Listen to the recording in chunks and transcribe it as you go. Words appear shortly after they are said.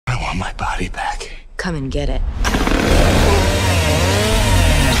want my body back. Come and get it.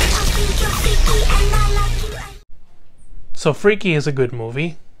 So Freaky is a good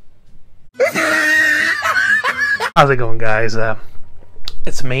movie. How's it going, guys?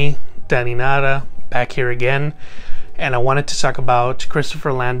 It's me, Danny Nada, back here again, and I wanted to talk about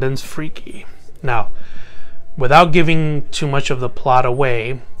Christopher Landon's Freaky. Now, without giving too much of the plot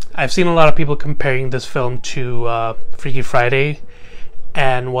away, I've seen a lot of people comparing this film to Freaky Friday,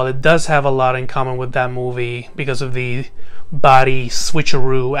 and while it does have a lot in common with that movie because of the body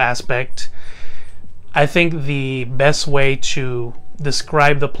switcheroo aspect, I think the best way to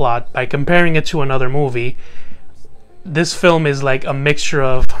describe the plot by comparing it to another movie, this film is like a mixture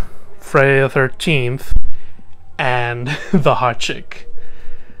of Friday the 13th and The Hot Chick.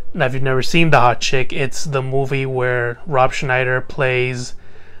 Now, if you've never seen The Hot Chick, it's the movie where Rob Schneider plays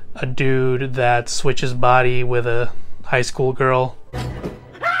a dude that switches body with a high school girl.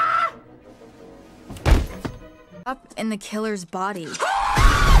 Up in the killer's body.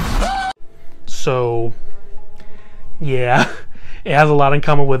 So, yeah, it has a lot in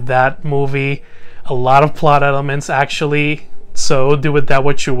common with that movie. A lot of plot elements, actually. So, do with that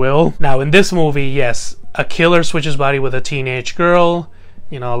what you will. Now, in this movie, yes, a killer switches body with a teenage girl.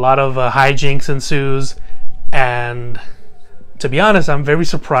 You know, a lot of hijinks ensues. And to be honest, I'm very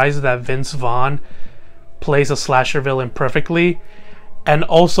surprised that Vince Vaughn plays a slasher villain perfectly. And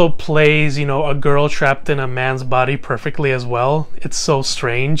also plays, you know, a girl trapped in a man's body perfectly as well. It's so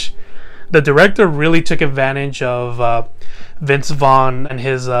strange. The director really took advantage of Vince Vaughn and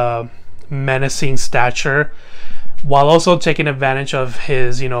his menacing stature, while also taking advantage of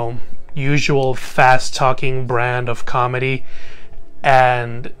his, you know, usual fast-talking brand of comedy.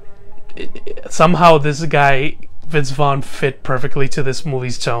 And somehow this guy, Vince Vaughn, fit perfectly to this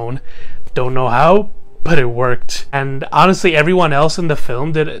movie's tone. Don't know how, but it worked. And honestly, everyone else in the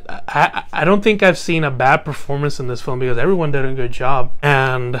film did it. I don't think I've seen a bad performance in this film because everyone did a good job.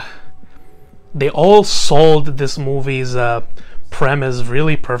 And they all sold this movie's premise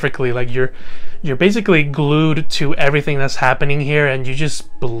really perfectly. Like you're basically glued to everything that's happening here, and you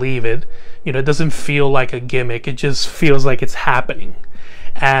just believe it. You know, it doesn't feel like a gimmick. It just feels like it's happening.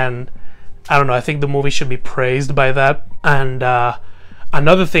 And I don't know, I think the movie should be praised by that. And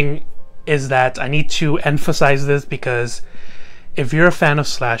another thing is that I need to emphasize this, because if you're a fan of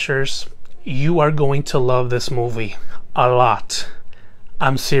slashers, you are going to love this movie a lot.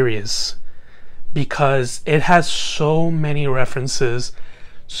 I'm serious. Because it has so many references,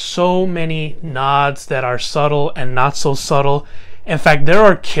 so many nods that are subtle and not so subtle. In fact, there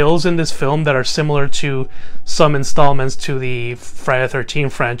are kills in this film that are similar to some installments to the Friday the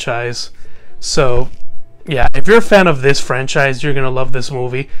 13th franchise. So, yeah, if you're a fan of this franchise, you're going to love this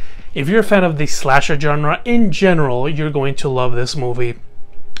movie. If you're a fan of the slasher genre in general, you're going to love this movie.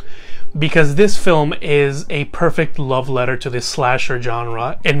 Because this film is a perfect love letter to the slasher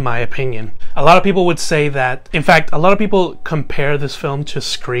genre, in my opinion. A lot of people would say that, in fact, a lot of people compare this film to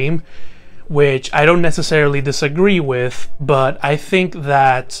Scream, which I don't necessarily disagree with, but I think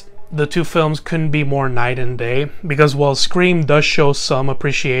that the two films couldn't be more night and day, because while Scream does show some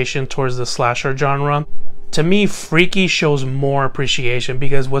appreciation towards the slasher genre, to me, Freaky shows more appreciation,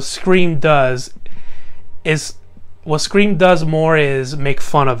 because what Scream does more is make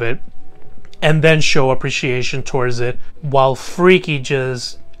fun of it and then show appreciation towards it, while Freaky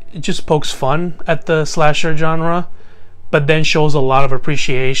just pokes fun at the slasher genre, but then shows a lot of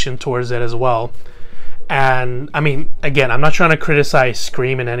appreciation towards it as well. And I mean, again, I'm not trying to criticize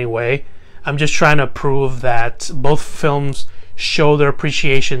Scream in any way. I'm just trying to prove that both films show their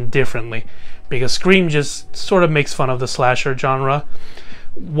appreciation differently, because Scream just sort of makes fun of the slasher genre,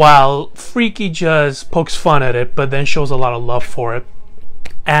 while Freaky just pokes fun at it, but then shows a lot of love for it.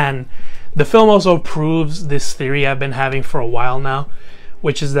 And the film also proves this theory I've been having for a while now,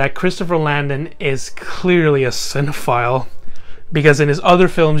 which is that Christopher Landon is clearly a cinephile, because in his other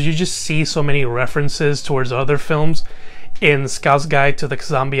films you just see so many references towards other films. In Scout's Guide to the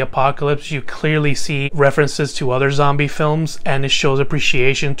Zombie Apocalypse, you clearly see references to other zombie films, and it shows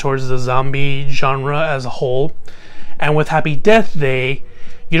appreciation towards the zombie genre as a whole. And with Happy Death Day,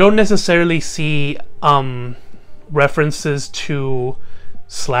 you don't necessarily see references to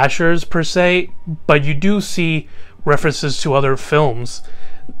slashers per se, but you do see references to other films.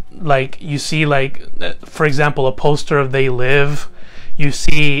 Like you see, like for example, a poster of They Live. You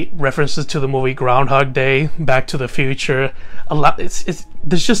see references to the movie Groundhog Day, Back to the Future. A lot.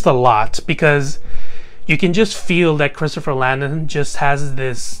 There's just a lot, because you can just feel that Christopher Landon just has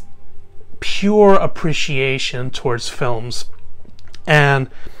this pure appreciation towards films, and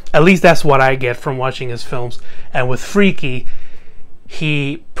at least that's what I get from watching his films. And with Freaky,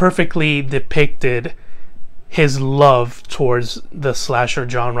 he perfectly depicted his love towards the slasher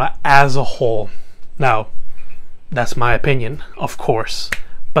genre as a whole. Now, that's my opinion, of course,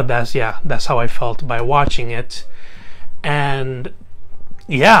 but that's how I felt by watching it. And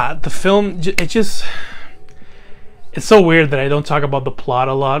yeah, the film, it's so weird that I don't talk about the plot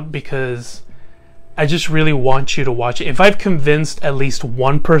a lot, because I just really want you to watch it. If I've convinced at least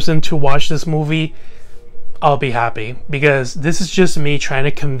one person to watch this movie, I'll be happy, because this is just me trying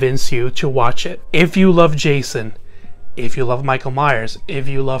to convince you to watch it. If you love Jason, if you love Michael Myers, if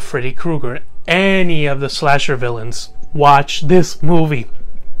you love Freddy Krueger, any of the slasher villains, watch this movie.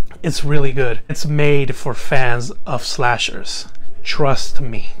 It's really good. It's made for fans of slashers. Trust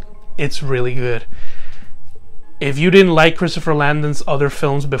me, it's really good. If you didn't like Christopher Landon's other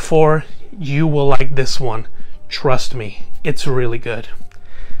films before, you will like this one. Trust me, it's really good.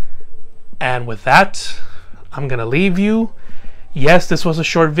 And with that, I'm gonna leave you. Yes, this was a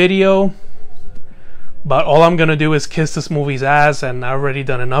short video, but all I'm gonna do is kiss this movie's ass, and I've already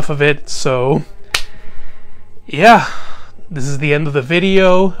done enough of it. So yeah, this is the end of the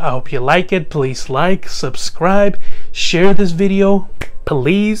video. I hope you like it. Please like, subscribe, share this video,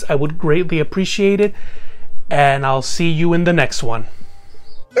 please. I would greatly appreciate it. And I'll see you in the next one.